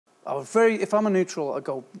if I'm a neutral, I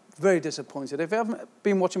go very disappointed. If you haven't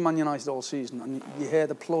been watching Man United all season and you hear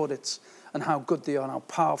the plaudits and how good they are, and how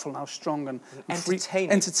powerful and how strong and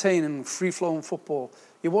entertaining, free-flowing football,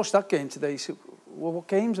 you watch that game today, you say, well, what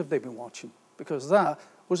games have they been watching? Because that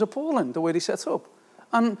was appalling, the way they set up.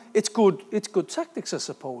 And it's good tactics, I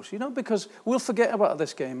suppose, you know, because we'll forget about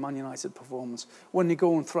this game, Man United performance, when you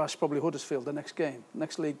go and thrash probably Huddersfield the next game,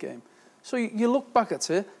 next league game. So you look back at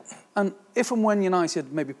it, and if and when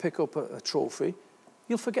United maybe pick up a trophy,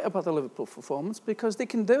 you'll forget about the Liverpool performance because they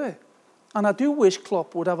can do it. And I do wish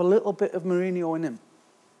Klopp would have a little bit of Mourinho in him,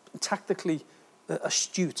 tactically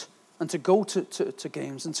astute, and to go to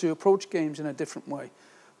games and to approach games in a different way.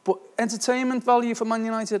 But entertainment value for Man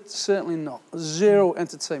United, certainly not. Zero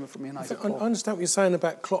entertainment from United. I understand what you're saying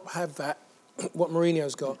about Klopp have that, what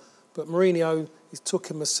Mourinho's got, but Mourinho, it took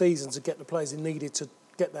him a season to get the players he needed to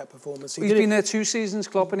get that performance. He's been there 2 seasons,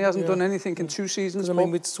 Klopp, and he hasn't done anything in 2 seasons. I mean,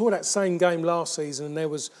 we saw that same game last season, and there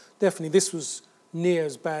was definitely, this was near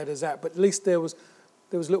as bad as that, but at least there was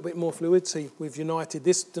a little bit more fluidity with United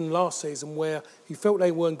this than last season, where he felt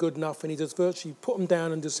they weren't good enough, and he just virtually put them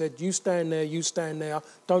down and just said, you stand there,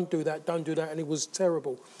 don't do that, and it was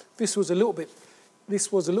terrible. This was a little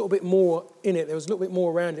bit more in it. There was a little bit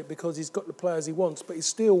more around it because he's got the players he wants, but he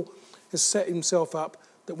still has set himself up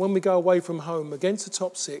that when we go away from home against the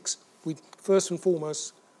top 6, we first and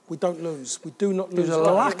foremost, we don't lose. We do not lose.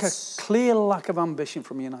 There's a clear lack of ambition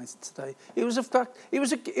from United today. It was a fact.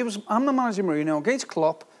 I'm the manager, Mourinho, against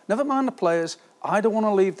Klopp. Never mind the players. I don't want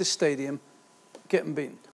to leave the stadium getting beaten.